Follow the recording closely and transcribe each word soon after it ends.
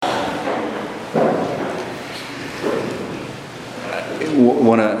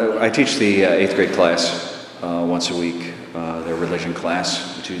I teach the 8th grade class once a week, their religion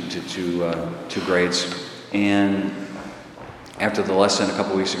class, two grades. And after the lesson a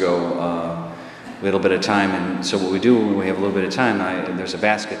couple weeks ago, we had a little bit of time, and so what we do when we have a little bit of time, there's a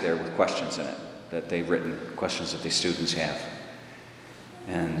basket there with questions in it that they've written, questions that these students have.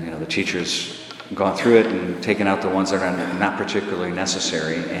 And the teacher's gone through it and taken out the ones that are not particularly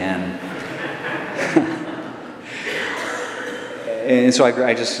necessary, and and so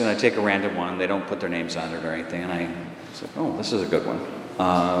I take a random one. They don't put their names on it or anything, and I was like, oh, this is a good one.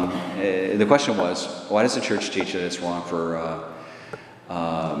 The question was, why does the church teach that it's wrong for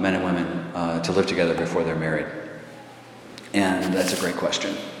men and women to live together before they're married? And that's a great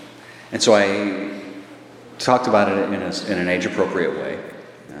question. And so I talked about it in an age-appropriate way.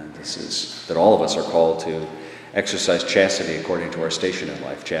 This is that all of us are called to exercise chastity according to our station in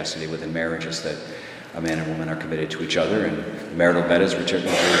life. Chastity within marriage is that a man and woman are committed to each other, and the marital bed is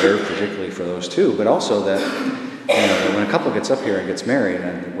reserved particularly for those two, but also that when a couple gets up here and gets married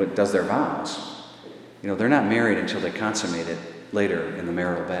and does their vows, they're not married until they consummate it later in the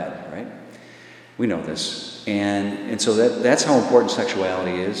marital bed, right? We know this. And so that's how important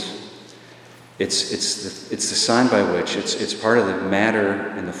sexuality is. It's the sign by which it's part of the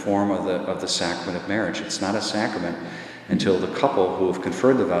matter in the form of the sacrament of marriage. It's not a sacrament until the couple who have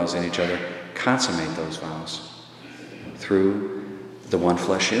conferred the vows on each other consummate those vows through the one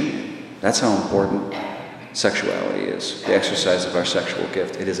flesh union. That's how important sexuality is, the exercise of our sexual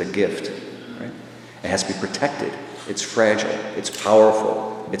gift. It is a gift, right? It has to be protected. It's fragile. It's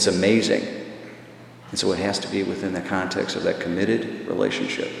powerful. It's amazing. And so it has to be within the context of that committed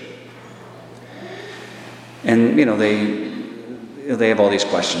relationship. And they have all these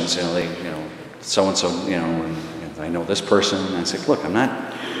questions. So and so. And I know this person. And I say, look, I'm not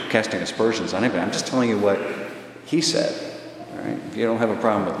casting aspersions on anybody. I'm just telling you what he said. All right? If you don't have a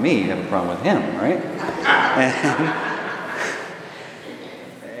problem with me, you have a problem with him, right?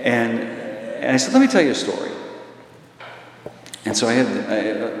 And I said, let me tell you a story. And so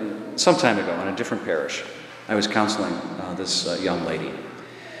some time ago in a different parish, I was counseling this young lady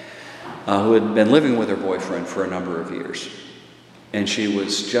who had been living with her boyfriend for a number of years. And she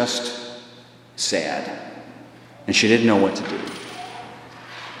was just sad. And she didn't know what to do.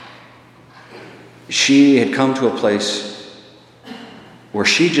 She had come to a place where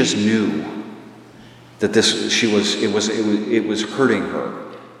she just knew that it was hurting her.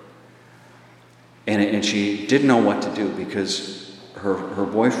 And she didn't know what to do because her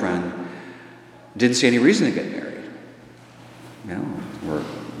boyfriend didn't see any reason to get married.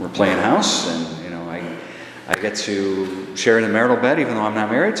 We're playing house, and I get to share in the marital bed even though I'm not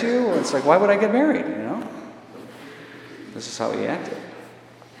married to you. It's like, why would I get married? This is how he acted.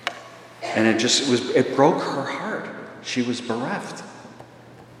 And it broke her heart. She was bereft.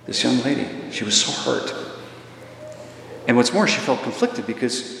 This young lady, she was so hurt. And what's more, she felt conflicted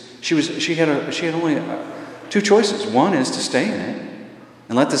because she had only two choices. One is to stay in it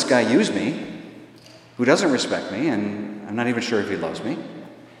and let this guy use me, who doesn't respect me, and I'm not even sure if he loves me.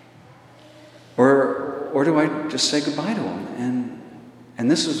 Or do I just say goodbye to him?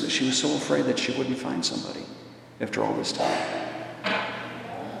 And she was so afraid that she wouldn't find somebody after all this time.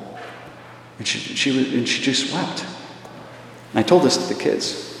 And she just wept. And I told this to the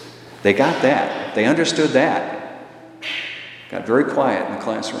kids. They got that. They understood that. Got very quiet in the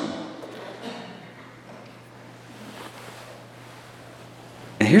classroom.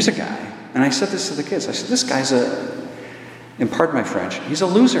 And here's a guy, and I said this to the kids. I said, this guy's and pardon my French, he's a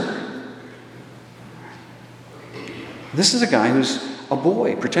loser. This is a guy who's a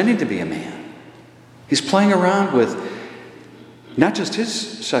boy pretending to be a man. He's playing around with not just his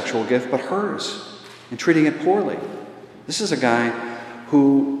sexual gift, but hers, and treating it poorly. This is a guy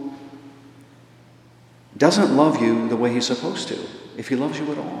who doesn't love you the way he's supposed to, if he loves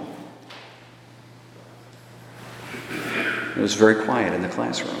you at all. It was very quiet in the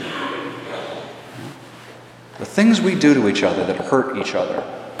classroom. The things we do to each other that hurt each other,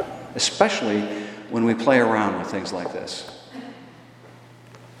 especially when we play around with things like this.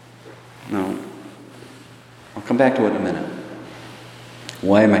 Now, I'll come back to it in a minute.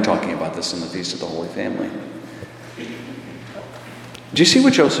 Why am I talking about this in the Feast of the Holy Family? Do you see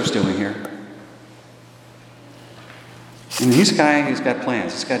what Joseph's doing here? I mean, he's got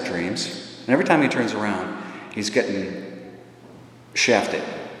plans, he's got dreams, and every time he turns around, he's getting shafted,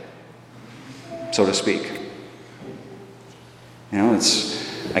 so to speak.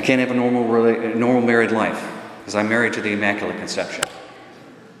 I can't have a normal married life because I'm married to the Immaculate Conception.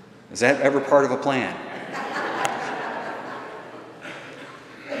 Is that ever part of a plan?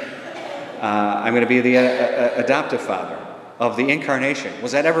 I'm going to be the adoptive father of the incarnation.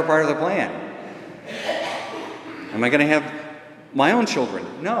 Was that ever part of the plan? Am I going to have my own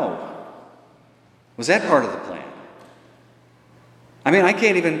children? No. Was that part of the plan? I mean, I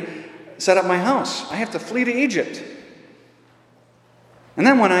can't even set up my house. I have to flee to Egypt. And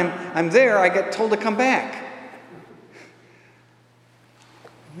then when I'm there, I get told to come back.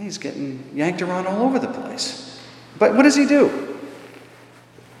 He's getting yanked around all over the place. But what does he do?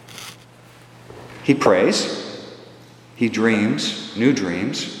 He prays. He dreams, new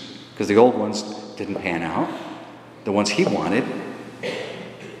dreams, because the old ones didn't pan out, the ones he wanted. And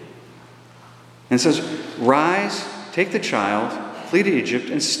it says, rise, take the child, flee to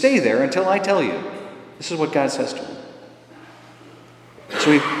Egypt, and stay there until I tell you. This is what God says to him.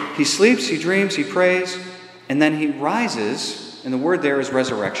 So he sleeps, he dreams, he prays, and then he rises, and the word there is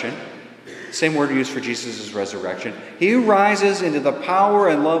resurrection. Same word used for Jesus' resurrection. He rises into the power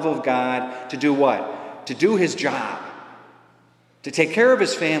and love of God to do what? To do his job. To take care of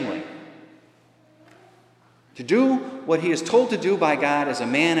his family. To do what he is told to do by God as a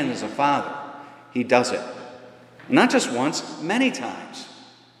man and as a father. He does it. Not just once, many times.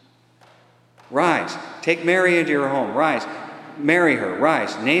 Rise. Take Mary into your home. Rise. Marry her.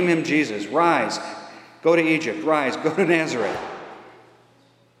 Rise. Name him Jesus. Rise. Go to Egypt. Rise. Go to Nazareth.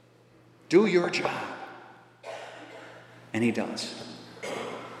 Do your job. And he does.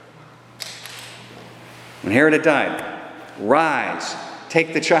 When Herod had died, rise.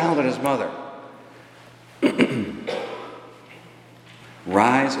 Take the child and his mother.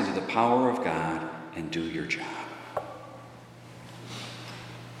 Rise into the power of God and do your job.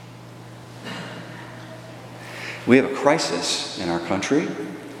 We have a crisis in our country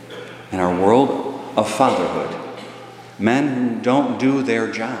and our world of fatherhood. Men who don't do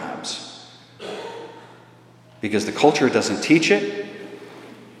their jobs because the culture doesn't teach it.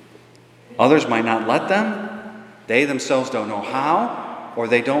 Others might not let them. They themselves don't know how, or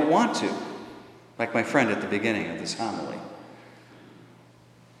they don't want to. Like my friend at the beginning of this homily.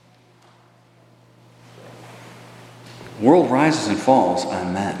 The world rises and falls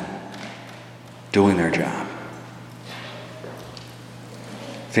on men doing their job.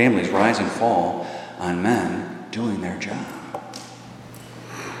 Families rise and fall on men doing their job.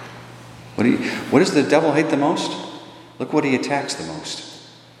 What does the devil hate the most? Look what he attacks the most.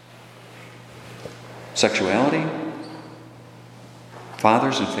 Sexuality,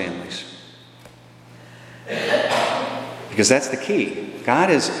 fathers and families. Because that's the key. God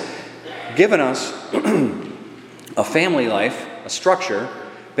has given us a family life, a structure,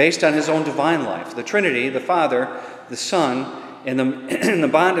 based on his own divine life. The Trinity, the Father, the Son, and the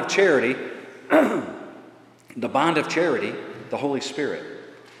bond of charity, the Holy Spirit.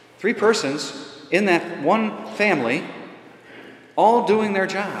 Three persons in that one family, all doing their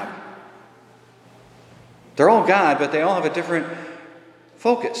job. They're all God, but they all have a different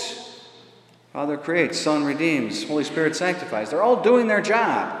focus. Father creates, Son redeems, Holy Spirit sanctifies. They're all doing their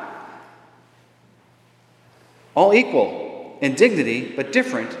job. All equal in dignity, but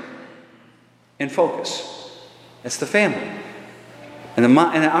different in focus. That's the family. And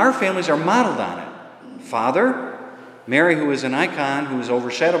our families are modeled on it. Father, Mary, who is an icon, who is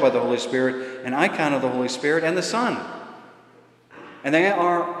overshadowed by the Holy Spirit, an icon of the Holy Spirit, and the Son. And they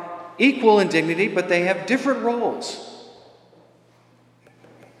are equal in dignity, but they have different roles.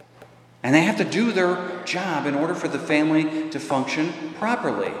 And they have to do their job in order for the family to function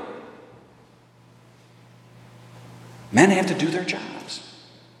properly. Men have to do their jobs.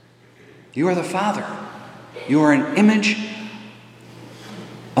 You are the Father. You are an image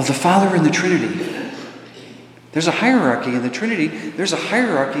of the Father in the Trinity. There's a hierarchy in the Trinity. There's a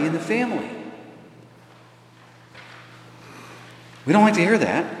hierarchy in the family. We don't like to hear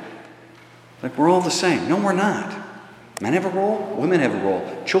that. Like we're all the same. No, we're not. Men have a role. Women have a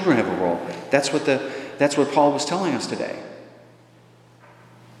role. Children have a role. That's what Paul was telling us today.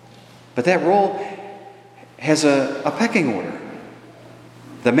 But that role has a pecking order.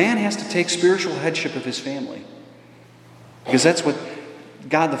 The man has to take spiritual headship of his family. Because that's what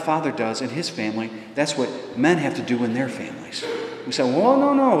God the Father does in his family. That's what men have to do in their families. We say,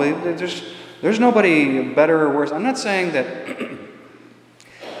 well, no, there's nobody better or worse. I'm not saying that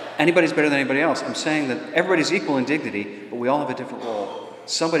anybody's better than anybody else. I'm saying that everybody's equal in dignity, but we all have a different role.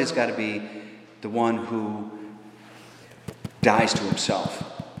 Somebody's got to be the one who dies to himself,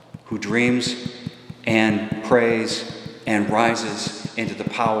 who dreams and prays and rises into the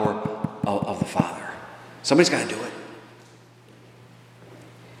power of the Father. Somebody's got to do it.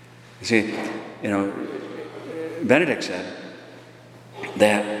 You see, Benedict said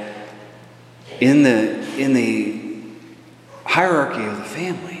that in the hierarchy of the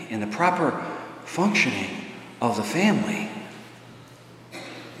family, in the proper functioning of the family,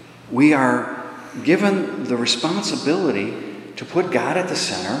 we are given the responsibility to put God at the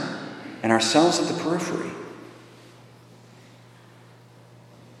center and ourselves at the periphery.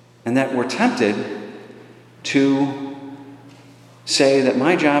 And that we're tempted to say that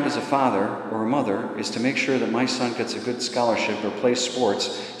my job as a father or a mother is to make sure that my son gets a good scholarship or plays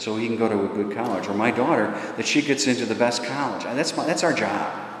sports so he can go to a good college, or my daughter, that she gets into the best college. That's our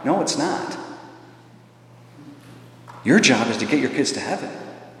job. No, it's not. Your job is to get your kids to heaven.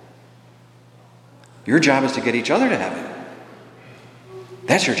 Your job is to get each other to heaven.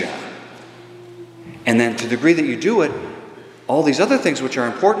 That's your job. And then to the degree that you do it, all these other things which are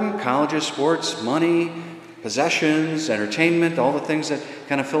important, colleges, sports, money, possessions, entertainment, all the things that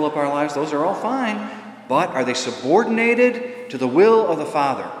kind of fill up our lives, those are all fine. But are they subordinated to the will of the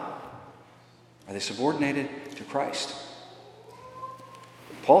Father? Are they subordinated to Christ?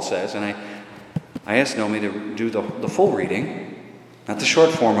 Paul says, and I asked Naomi to do the full reading, not the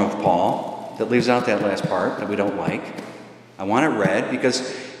short form of Paul that leaves out that last part that we don't like. I want it read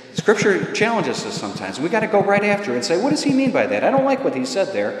because Scripture challenges us sometimes. We've got to go right after it and say, what does he mean by that? I don't like what he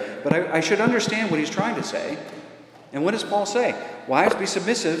said there, but I should understand what he's trying to say. And what does Paul say? Wives, be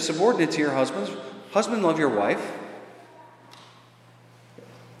submissive, subordinate to your husbands. Husband, love your wife.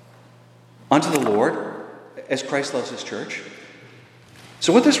 Unto the Lord, as Christ loves his church.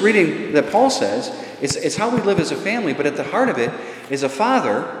 So what this reading that Paul says, it's how we live as a family, but at the heart of it is a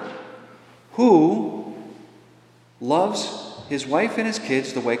father who loves his wife and his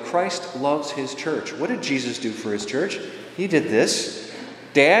kids the way Christ loves his church. What did Jesus do for his church? He did this.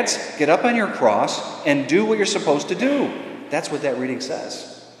 Dads, get up on your cross and do what you're supposed to do. That's what that reading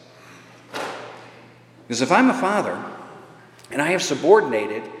says. Because if I'm a father and I have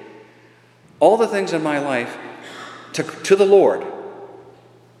subordinated all the things in my life to the Lord,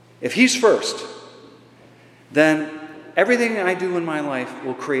 if he's first, then everything I do in my life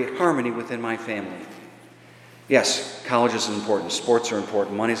will create harmony within my family. Yes, college is important, sports are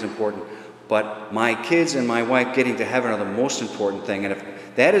important, money is important, but my kids and my wife getting to heaven are the most important thing. And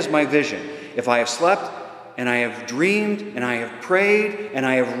if that is my vision, if I have slept and I have dreamed and I have prayed and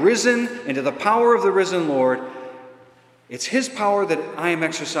I have risen into the power of the risen Lord, it's his power that I am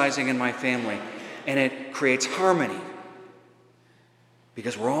exercising in my family, and it creates harmony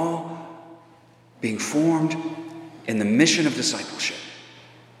because we're all being formed in the mission of discipleship.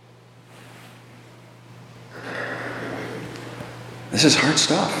 This is hard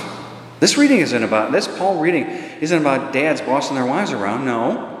stuff. This Paul reading isn't about dads bossing their wives around.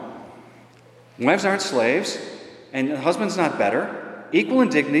 No. Wives aren't slaves, and husband's not better. Equal in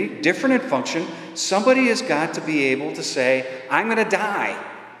dignity, different in function. Somebody has got to be able to say, I'm going to die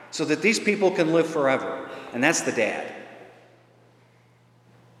so that these people can live forever. And that's the dad.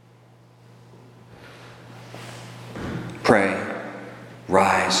 Pray,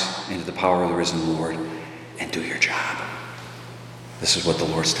 rise into the power of the risen Lord, and do your job. This is what the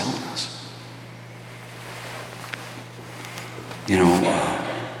Lord's telling us.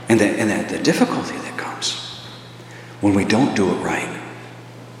 And the difficulty that comes when we don't do it right,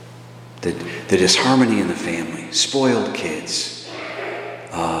 the disharmony in the family, spoiled kids,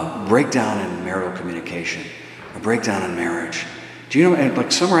 breakdown in marital communication, a breakdown in marriage. Do you know,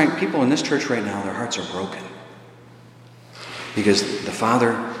 like some people in this church right now, their hearts are broken because the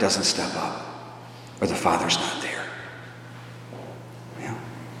father doesn't step up or the father's not there.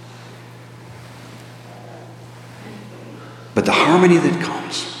 But the harmony that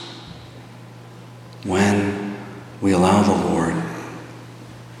comes when we allow the Lord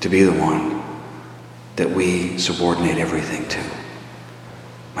to be the one that we subordinate everything to.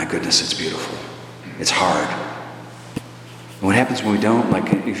 My goodness, it's beautiful. It's hard. And what happens when we don't?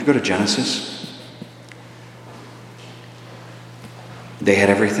 Like, if you go to Genesis, they had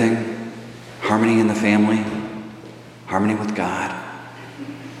everything. Harmony in the family. Harmony with God.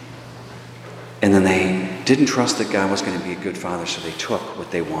 And then they didn't trust that God was going to be a good father, so they took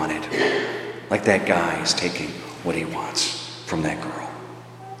what they wanted. Like that guy is taking what he wants from that girl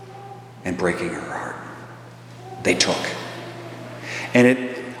and breaking her heart. They took. And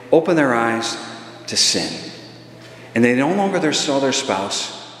it opened their eyes to sin. And they no longer saw their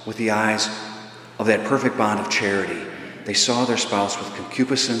spouse with the eyes of that perfect bond of charity. They saw their spouse with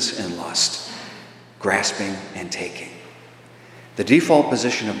concupiscence and lust, grasping and taking. The default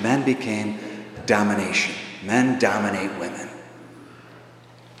position of men became domination. Men dominate women.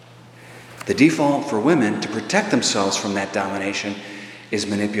 The default for women to protect themselves from that domination is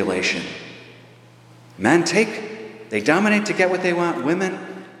manipulation. Men they dominate to get what they want. Women,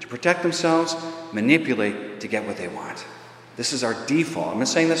 to protect themselves, manipulate to get what they want. This is our default. I'm not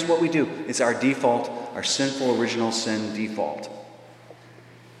saying this is what we do. It's our default, our sinful original sin default.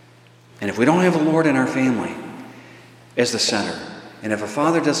 And if we don't have the Lord in our family as the center, and if a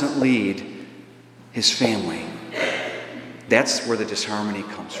father doesn't lead his family, that's where the disharmony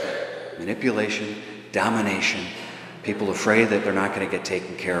comes from. Manipulation, domination, people afraid that they're not going to get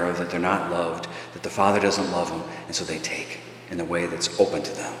taken care of, that they're not loved, that the father doesn't love them, and so they take in the way that's open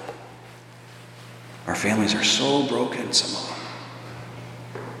to them. Our families are so broken, some of them.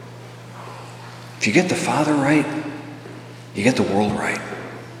 If you get the father right, you get the world right.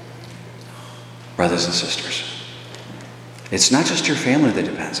 Brothers and sisters, it's not just your family that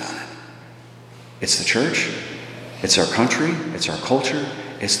depends on it. It's the church, it's our country, it's our culture,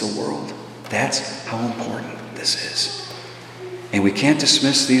 it's the world. That's how important this is. And we can't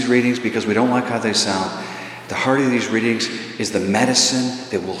dismiss these readings because we don't like how they sound. The heart of these readings is the medicine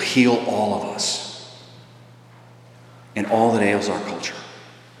that will heal all of us and all that ails our culture.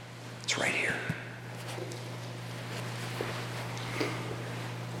 It's right here.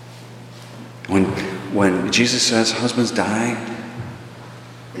 When Jesus says, husbands, die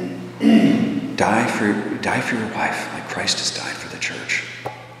for your wife like Christ has died for the church.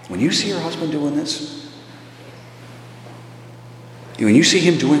 When you see your husband doing this, when you see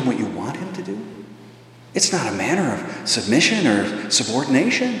him doing what you want him to do, it's not a manner of submission or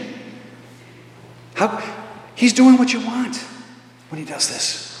subordination. He's doing what you want when he does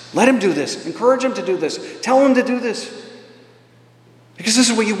this. Let him do this. Encourage him to do this. Tell him to do this. Because this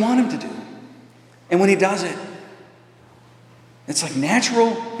is what you want him to do. And when he does it, it's like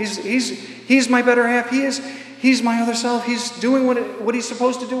natural. He's my better half. He's my other self. He's doing what he's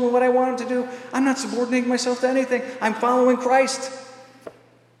supposed to do and what I want him to do. I'm not subordinating myself to anything. I'm following Christ.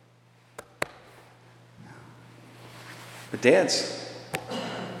 But dads,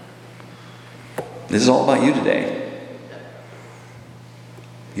 this is all about you today.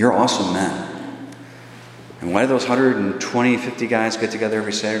 You're awesome men. And why do those 120, 50 guys get together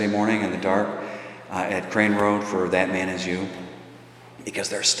every Saturday morning in the dark at Crane Road for That Man Is You? Because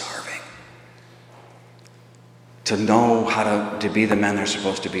they're starving to know how to be the men they're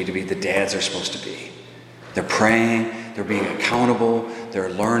supposed to be the dads they're supposed to be. They're praying, they're being accountable, they're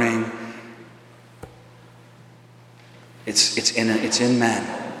learning. It's in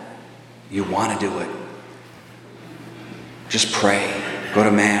men. You want to do it. Just pray. Go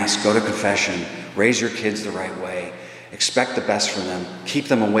to Mass. Go to confession. Raise your kids the right way. Expect the best from them. Keep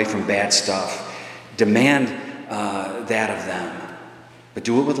them away from bad stuff. Demand that of them. But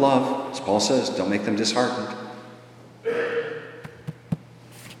do it with love. As Paul says, don't make them disheartened.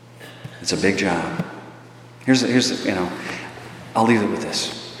 It's a big job. Here's I'll leave it with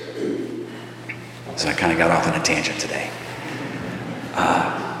this. So I kind of got off on a tangent today.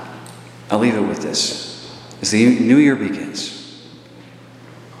 I'll leave it with this. As the new year begins,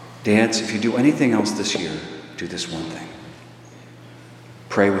 dads, if you do anything else this year, do this one thing.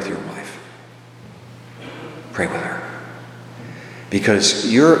 Pray with your wife. Pray with her.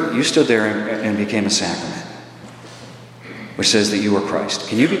 Because you stood there and became a sacrament, which says that you are Christ.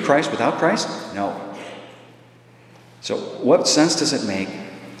 Can you be Christ without Christ? No. So what sense does it make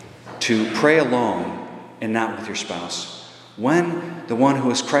to pray alone and not with your spouse when the one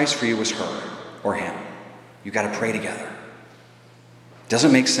who is Christ for you is her or him? You've got to pray together. It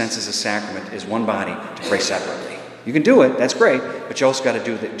doesn't make sense as a sacrament, as one body, to pray separately. You can do it, that's great, but you also got to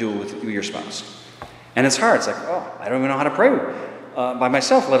do it with your spouse. And it's hard. It's like, I don't even know how to pray by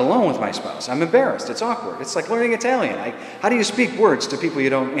myself, let alone with my spouse. I'm embarrassed. It's awkward. It's like learning Italian. How do you speak words to people you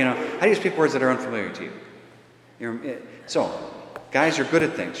don't, how do you speak words that are unfamiliar to you? So, guys, you're good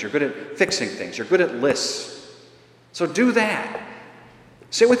at things. You're good at fixing things. You're good at lists. So do that.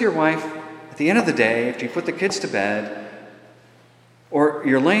 Sit with your wife at the end of the day, after you put the kids to bed, or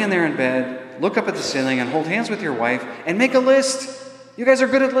you're laying there in bed, look up at the ceiling and hold hands with your wife and make a list. You guys are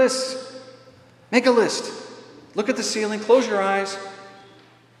good at lists. Make a list. Look at the ceiling, close your eyes,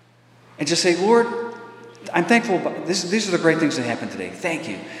 and just say, Lord, I'm thankful. These are the great things that happened today. Thank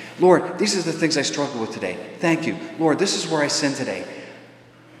you. Lord, these are the things I struggle with today. Thank you. Lord, this is where I sin today.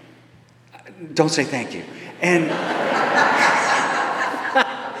 Don't say thank you. And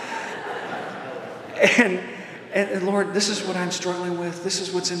Lord, this is what I'm struggling with. This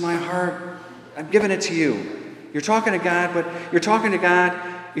is what's in my heart. I'm giving it to you. You're talking to God, but you're talking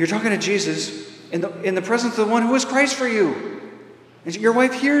to Jesus in the presence of the one who is Christ for you. And your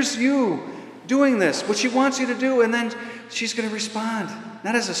wife hears you doing this, what she wants you to do, and then she's going to respond,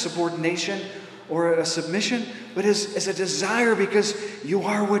 not as a subordination or a submission, but as a desire, because you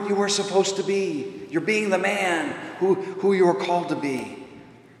are what you are supposed to be. You're being the man who you are called to be.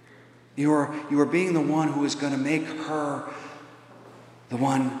 You are being the one who is going to make her the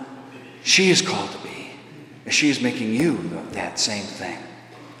one she is called to be, as she is making you that same thing.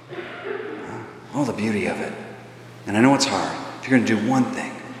 Oh, the beauty of it. And I know it's hard. If you're going to do one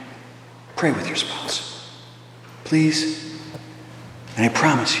thing, pray with your spouse. Please. And I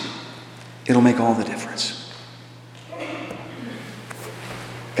promise you, it'll make all the difference.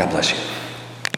 God bless you.